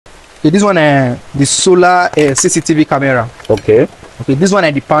Okay, this one the solar CCTV camera. Okay. Okay, this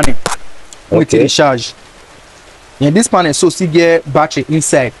one the panel. When it charge. And this panel so still get battery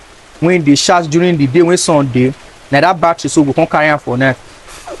inside. When they charge during the day when sun day, now that battery so we can carry on for night.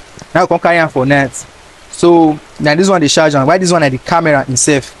 Now we can carry on for night. So now this one the charge and why this one the camera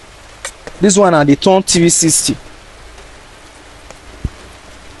itself. This one they turn TV 60.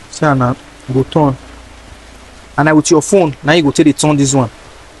 See now go turn. And now with your phone, now you go take the turn this one.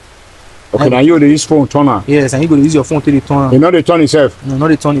 Okay, now you use phone turner. Yes, and you go use your phone to the turn. You know the turn itself? No, not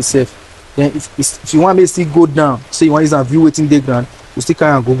the turn itself. Then if you want me to still go down, say you want to view waiting day ground, you still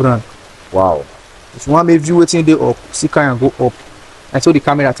carry and go ground. Wow. If you want me to view waiting day up, still carry and go up. And so the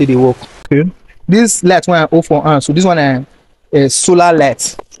camera take the work. Okay. This light one I off for hand. So this one is solar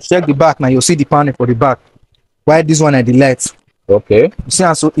light. Check the back now, you'll see the panel for the back. Why this one are the light? Okay. You see,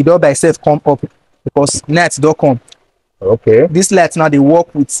 and so it all by itself come up because night don't come. Okay. This light now they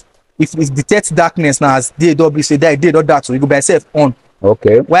work with. If it detects darkness now as day double say that day don't dark, so you go by itself on.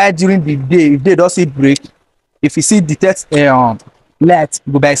 Okay. While during the day, if they don't see break, if you see detect light,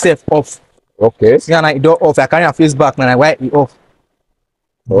 you go by itself off. Okay. See now it don't off. I carry a face back now. Why it off?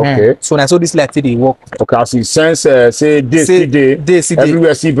 Okay. So now so this light they work. Okay. As you sense say day see day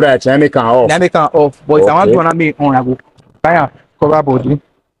everywhere see bright and make an off. Now make an off. But if I want to wanna make on, I go carry a cover body.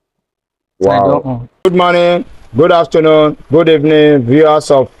 Wow. Good morning. Good afternoon, good evening,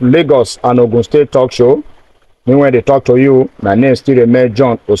 viewers of Lagos and Ogun State Talk Show. When they talk to you, my name still remains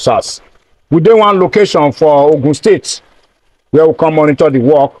John Osas. We do one location for Ogun State where we come monitor the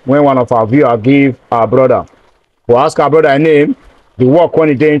work when one of our viewers give our brother. We ask our brother name, the work when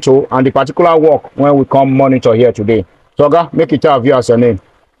he did into, and the particular work when we come monitor here today. So, make it tell our viewers your name.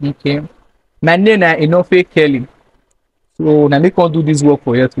 Okay. My name is Inofe Kelly. So, now me can do this work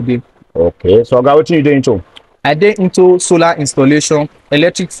for you today. Okay. So, what you doing into? I did into solar installation,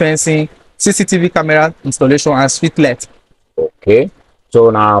 electric fencing, CCTV camera installation, and street light. Okay. So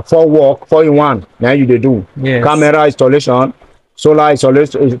now for work, 4-in-1, now you do. Yes. Camera installation, solar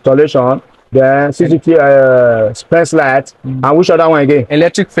installation, then CCTV fence light, and which other one again?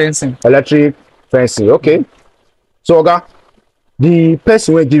 Electric fencing. Electric fencing. Okay. So the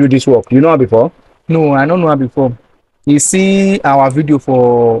person will give you this work, you know her before? No, I don't know her before. You see our video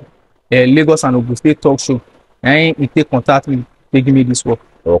for Lagos and Ogun State Talk Show. And he take contact with me, they give me this work.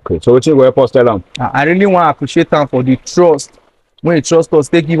 Okay, so what you go help us tell them? I really want to appreciate them for the trust. When they trust us,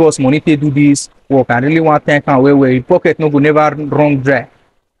 they give us money to do this work. I really want to thank them where your pocket no go never run dry.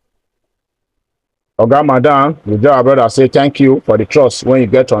 Okay, madam, we just our brother say thank you for the trust when you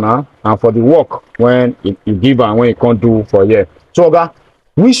get on her and for the work when you give her and when you can't do for here. So,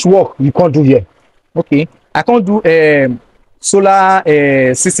 which work you can't do here? Okay, I can't do solar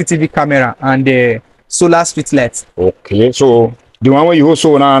CCTV camera and solar street lights. Okay, so the one where you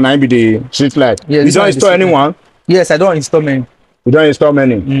also now be the street light. Yes, you don't install anyone? Yes, I don't install many. You don't install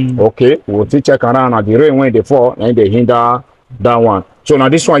many? Okay, we'll check around at the rain when they fall and they hinder that one. So now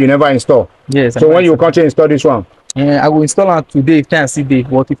this one you never install? Yes. So when you can't install this one? I will install it today if time see day,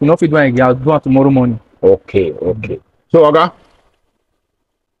 but if you not fit do it, I'll do it tomorrow morning. Okay, okay. So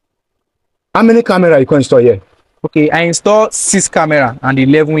how many camera you can install here? Okay, I install 6 camera and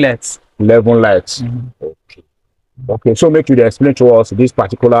 11 lights. 11 lights. Okay. Okay, so make you explain to us this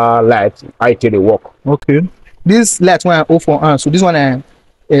particular light, how it they work. Okay. This light one I off for hand. So this one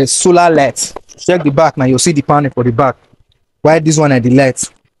is solar light. Check the back now, you'll see the panel for the back. Why this one are the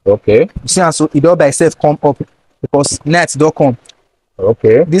lights? Okay. You see, and so it all by itself come up because night don't come.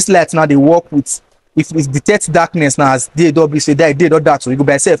 Okay. This light now they work with. If it detects darkness now as day double say that day don't dark, so you go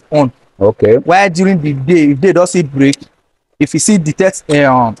by itself on. Okay. While during the day, if they don't see break, if you see detect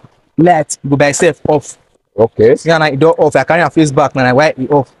light, you go by itself off. Okay. See now it don't off. I carry a face back now. Why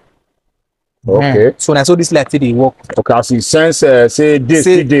it off? Okay. So now so this light they work. Okay. As you sense say day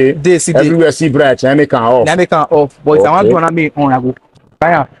see day everywhere see bright and make an off. Now make an off. But if I want to wanna make on, I go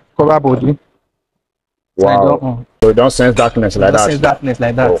carry a cover body. Wow. So you don't sense darkness like that. Sense darkness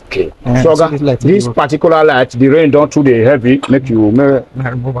like that. Okay. So this particular light, the rain don't too dey heavy, make you remove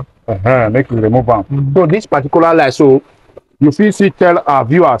them. So this particular light, so you feel see tell our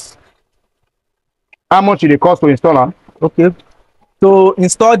viewers how much it cost to install her? Okay. To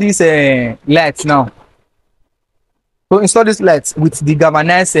install this lights now. To install this lights with the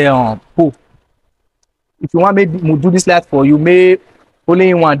galvanized pole. If you want me to do this light for you, may only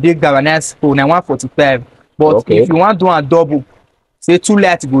in one day galvanized pole, now 145. But if you want to do a double, say 2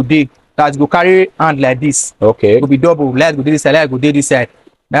 lights go day, that go carry hand like this. Okay. It will be double. Light go this side, light go this side.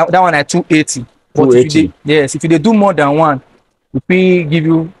 Now that one at 280. But 280. If you do more than one, we give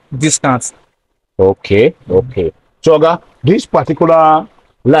you discounts. Okay. Okay. So this particular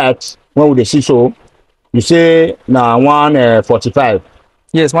light when we see so you say now 145.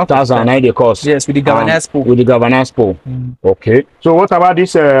 Yes, 1,000 they cost. Yes, with the governance pool. With the governance pool. Okay. So what about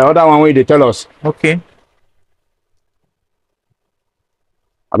this other one where they tell us? Okay.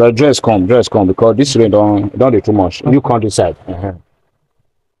 About dress come because this rain don't do too much. You can't decide.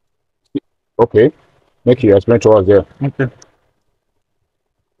 Okay. Make you explain to us there. Okay.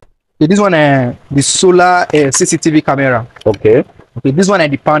 This one the solar CCTV camera. Okay. Okay, this one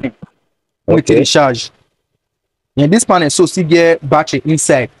the panel. When they charge. And this panel so still get battery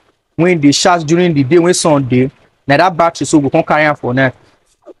inside. When they charge during the day, when sun day, now that battery so we can carry on for net.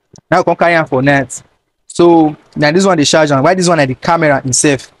 Now we can carry on for net. So now this one the charge and why this one the camera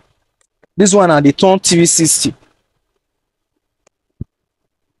itself. This one the turn TV 60.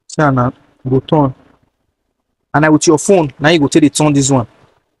 See now go turn. And now with your phone, now you go take the turn this one.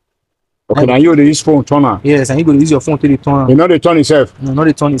 Okay, now you use phone turner. Yes, and you go use your phone to the turn. You know the turn itself. No, not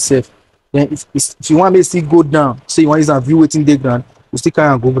the turn itself. Then if you want me to still go down, say you want to view waiting day ground, you still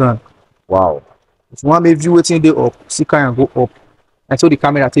carry and go ground. Wow. If you want me to view waiting day up, still carry and go up. And so the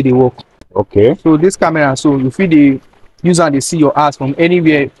camera take the work. Okay. So this camera, so you feel the user they see your ass from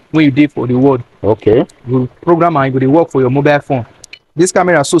anywhere when you did for the world. Okay. You program and you go to work for your mobile phone. This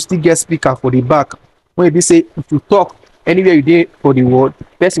camera so still get speaker for the back. When you say if you talk anywhere you did for the world,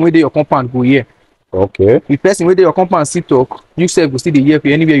 person where they your compound go here. Okay. If person where they your compound see talk, you self go see the here for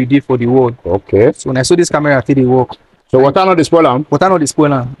anywhere you did for the world. Okay. So when I saw this camera take the work. So what are not the spoiler? What are not the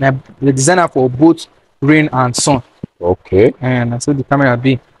spoiler? Now the designer for both rain and sun. Okay. And I saw the camera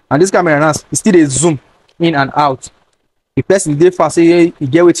be. And this camera now still a zoom in and out. The person dey fast say you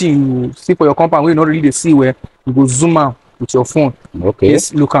get wetin you see for your compound wey you no really dey see well, you go zoom out with your phone. Okay.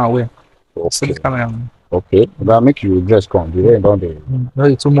 Yes, look am well. Okay. So this camera. Okay. That make you dress come. The rain don't dey.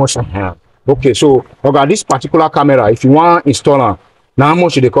 No, too much. Okay, so okay, this particular camera, if you want install am, now how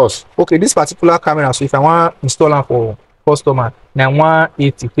much it cost? Okay, this particular camera, so if I want install am for customer, na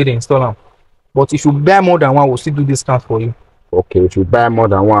 180 to install am. But if you buy more than one, we'll still do discount for you. Okay, if you buy more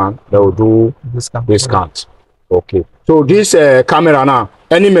than one, they will do discount. Okay. So this camera now,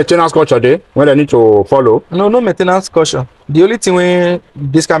 any maintenance culture there when they need to follow? No maintenance culture. The only thing when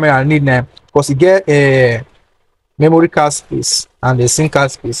this camera need now, because it get a memory card space and the SIM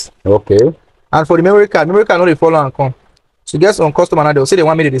card space. Okay. And for the memory card no dey follow and come. So get some customer now they will say they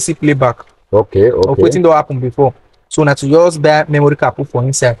want me to see playback. Okay. Of wetin don happen before. So now to just buy memory card put for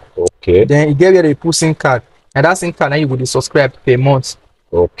inside. Okay. Then you get where they put SIM card. And that SIM card now you go dey subscribe per month.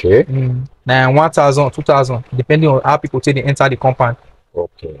 Okay. Now 1,000, 2,000, depending on how people take they enter the compound.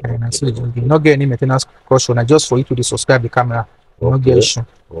 Okay. And so you not get any maintenance cost, na just for you to subscribe the camera. You not get issue.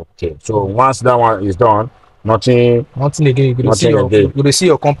 Okay. So once that one is done, nothing again. You will see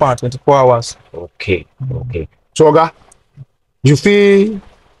your compound 24 hours. Okay. Okay. So Oga, you feel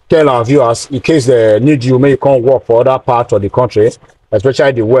tell our viewers in case they need you, may come work for other parts of the country,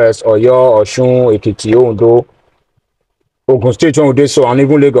 especially the West, or your Osun, Ekiti, Ondo, Ogun State, so and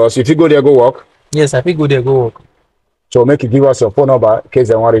even Lagos. If you go there, go work. Yes, I think go there, go work. So make you give us your phone number in case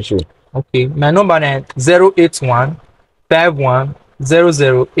they want to reach you. Okay. My number is 081 51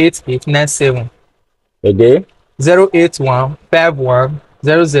 008897. Again? 081 51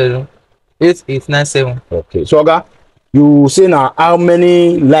 008897. Okay. So Oga, you say now how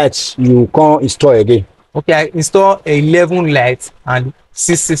many lights you can install again? Okay, I install 11 lights and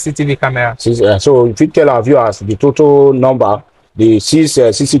 6 CCTV cameras. So if you tell our viewers the total number, the 6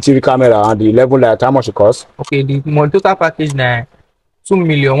 CCTV camera and the 11 lights, how much it costs? Okay, the total package now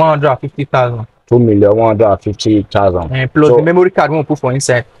 2,150,000. 2,150,000. And plus so, the memory card we won't put for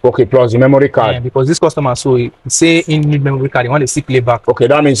inside. Okay, plus the memory card. Yeah, because this customer so he say he need memory card, he want to see playback. Okay,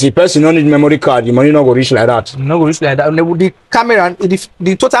 that means the person don't need memory card, the money not go reach like that. Not go reach like that. The camera,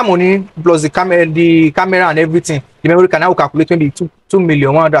 the total money plus the camera and everything, the memory card now will calculate maybe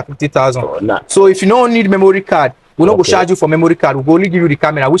 2,150,000. Oh, nah. So if you don't need memory card, we'll not go charge you for memory card. We'll only give you the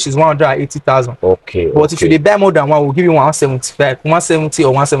camera, which is 180,000. Okay. But if you buy more than one, we'll give you 170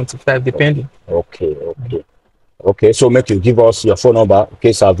 or 175, depending. Okay. So make you give us your phone number in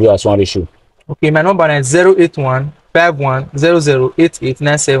case our viewers want issue. Okay, my number is 081 51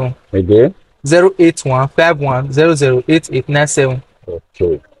 008897. Again? 081 51 008897.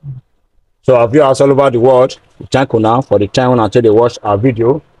 Okay. So our viewers all over the world, thank you now for the time until they watch our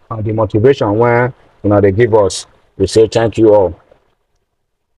video and the motivation when they give us. We say thank you all.